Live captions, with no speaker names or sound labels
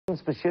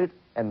team's pursuit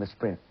and the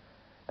sprint.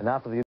 And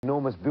after the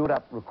enormous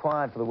build-up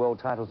required for the world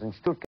titles in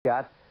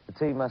Stuttgart, the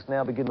team must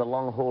now begin the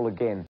long haul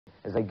again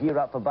as they gear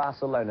up for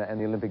Barcelona and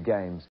the Olympic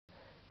Games.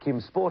 Kim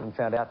Sporton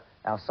found out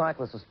our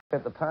cyclists have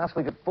spent the past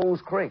week at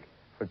Falls Creek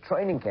for a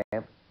training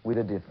camp with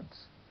a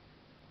difference.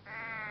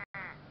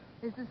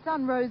 As the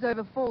sun rose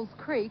over Falls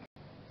Creek,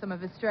 some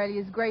of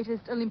Australia's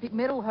greatest Olympic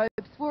medal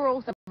hopes were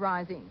also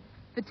rising.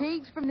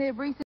 Fatigued from their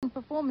recent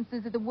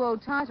performances at the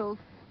world titles,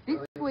 this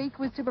week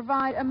was to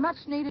provide a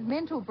much-needed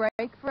mental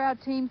break for our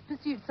team's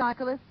pursuit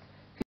cyclists,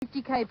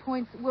 50k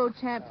points world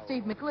champ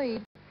Steve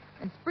McLeod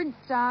and sprint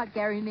star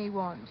Gary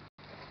Newand.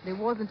 There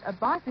wasn't a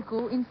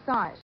bicycle in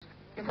sight.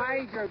 The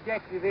major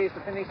objective is to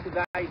finish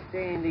the day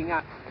standing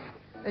up.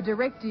 A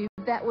directive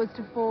that was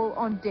to fall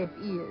on deaf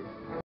ears.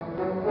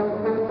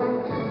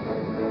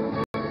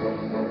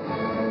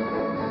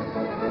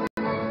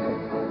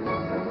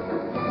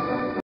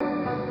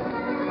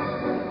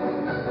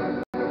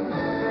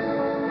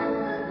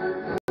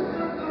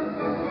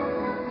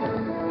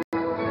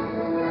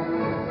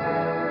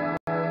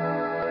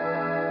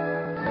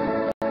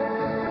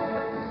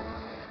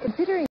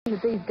 Considering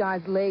that these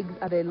guys' legs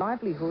are their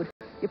livelihood,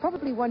 you're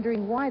probably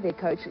wondering why their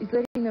coach is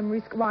letting them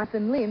risk life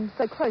and limb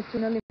so close to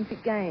an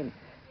Olympic game.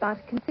 But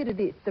consider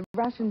this, the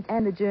Russians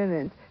and the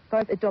Germans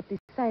both adopt this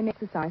same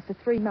exercise for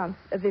 3 months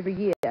of every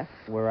year.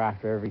 We're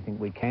after everything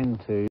we can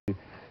to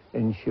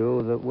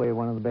ensure that we're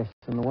one of the best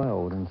in the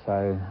world, and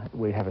so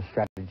we have a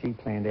strategy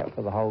planned out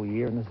for the whole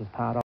year, and this is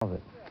part of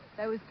it.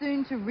 They were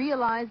soon to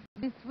realise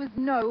this was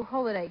no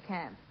holiday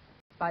camp.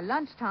 By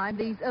lunchtime,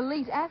 these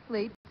elite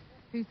athletes,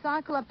 who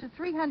cycle up to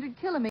 300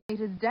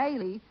 kilometres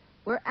daily,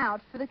 were out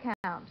for the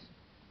count.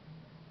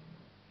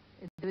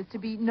 There was to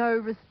be no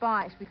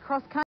respite, with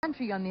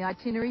cross-country on the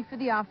itinerary for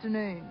the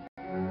afternoon.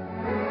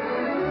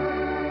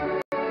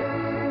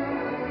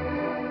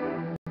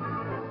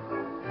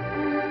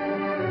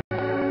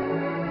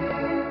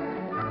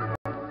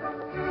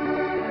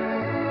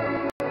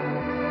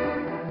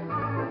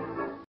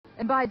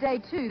 And by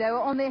day 2, they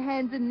were on their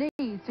hands and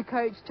knees to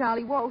coach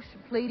Charlie Walsh,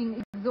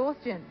 pleading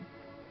exhaustion.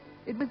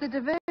 It was a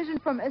diversion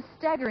from a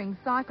staggering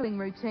cycling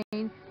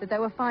routine that they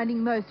were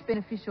finding most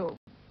beneficial.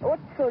 What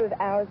sort of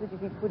hours would you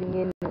be putting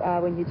in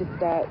when you just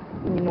start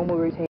in your normal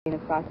routine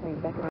of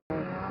cycling back at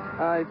home?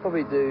 I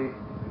probably do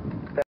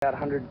about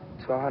 100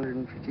 to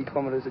 150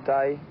 kilometres a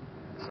day,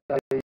 so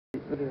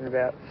within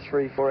about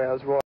 3-4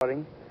 hours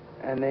riding,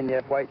 and then you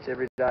have weights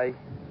every day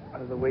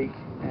of the week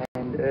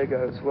and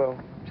ergo as well,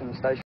 which is on a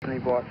stationary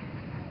bike,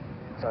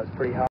 so it's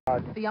pretty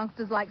hard. For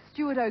youngsters like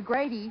Stuart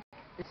O'Grady,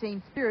 the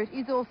team spirit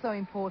is also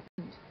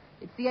important.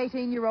 It's the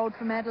 18-year-old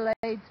from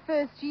Adelaide's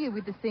first year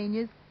with the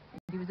seniors,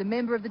 and he was a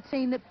member of the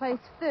team that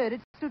placed 3rd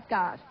at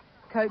Stuttgart.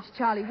 Coach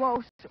Charlie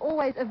Walsh,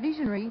 always a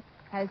visionary,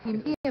 has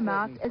him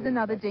earmarked as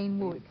another Dean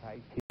Woods.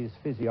 His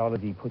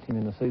physiology puts him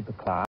in the super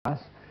class.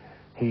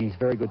 He's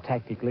very good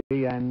tactically,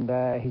 and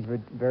he's a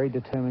very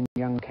determined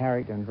young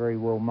character and very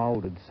well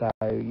moulded. So,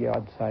 yeah,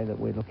 I'd say that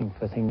we're looking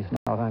for things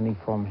not only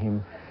from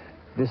him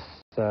this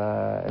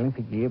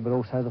Olympic year, but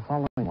also the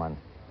following one.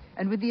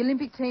 And with the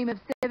Olympic team of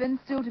 7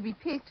 still to be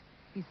picked,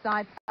 his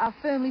sights are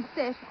firmly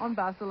set on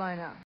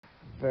Barcelona.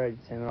 Very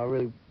determined. I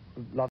really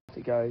would love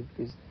to go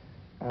because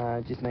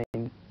it just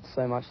means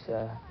so much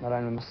to not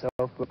only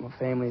myself but my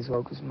family as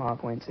well, because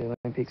Mark went to the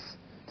Olympics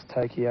to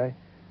Tokyo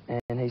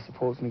and he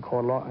supports me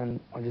quite a lot, and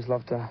I just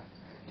love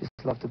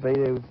to be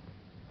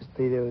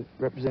there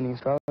representing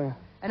Australia.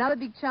 Another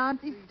big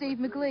chance is Steve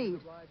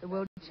McLeod, the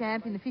world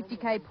champ in the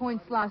 50k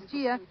points last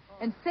year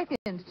and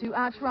second to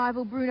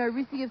arch-rival Bruno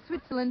Risi of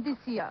Switzerland this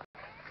year.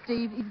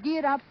 Steve is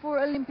geared up for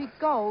Olympic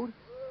gold,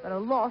 but a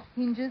lot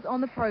hinges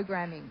on the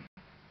programming.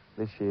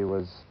 This year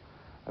was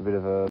a bit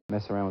of a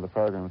mess around with the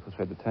program because we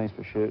had the team's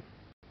pursuit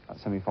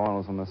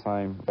semi-finals on the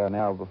same about an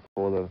hour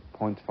before the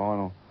points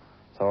final,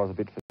 so I was a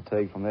bit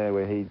fatigued from there,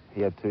 where he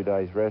had 2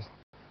 days rest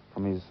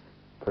from his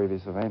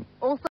previous event.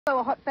 Also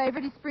a hot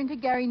favourite is sprinter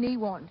Gary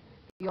Newand.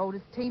 The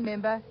oldest team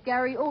member,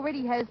 Gary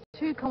already has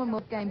 2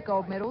 Commonwealth Games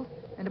gold medals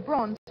and a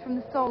bronze from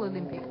the Seoul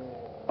Olympics.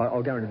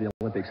 I'll go into the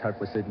Olympics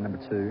hopefully seeding number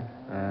 2,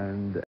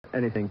 and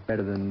anything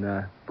better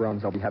than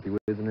bronze I'll be happy with,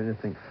 and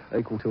anything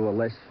equal to or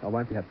less I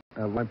won't be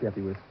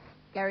happy with.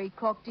 Gary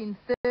clocked in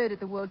 3rd at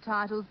the world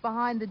titles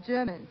behind the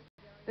Germans,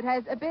 but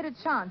has a better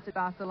chance at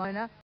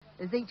Barcelona,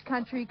 as each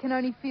country can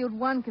only field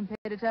 1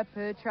 competitor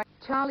per track.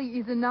 Charlie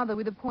is another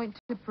with a point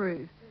to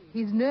prove.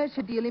 He's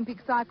nurtured the Olympic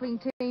cycling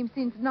team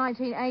since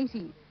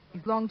 1980.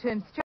 His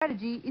long-term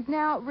strategy is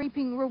now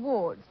reaping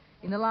rewards.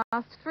 In the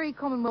last 3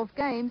 Commonwealth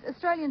Games,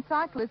 Australian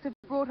cyclists have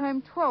brought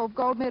home 12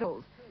 gold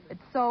medals. At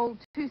Seoul,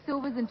 2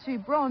 silvers and 2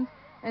 bronze,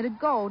 and a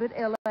gold at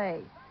LA.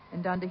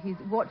 And under his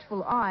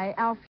watchful eye,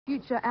 our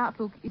future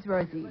outlook is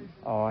rosy.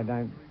 Oh, I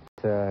don't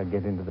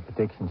get into the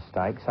prediction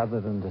stakes,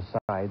 other than to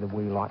say that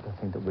we like to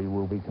think that we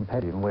will be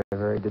competitive, and we're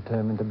very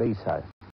determined to be so.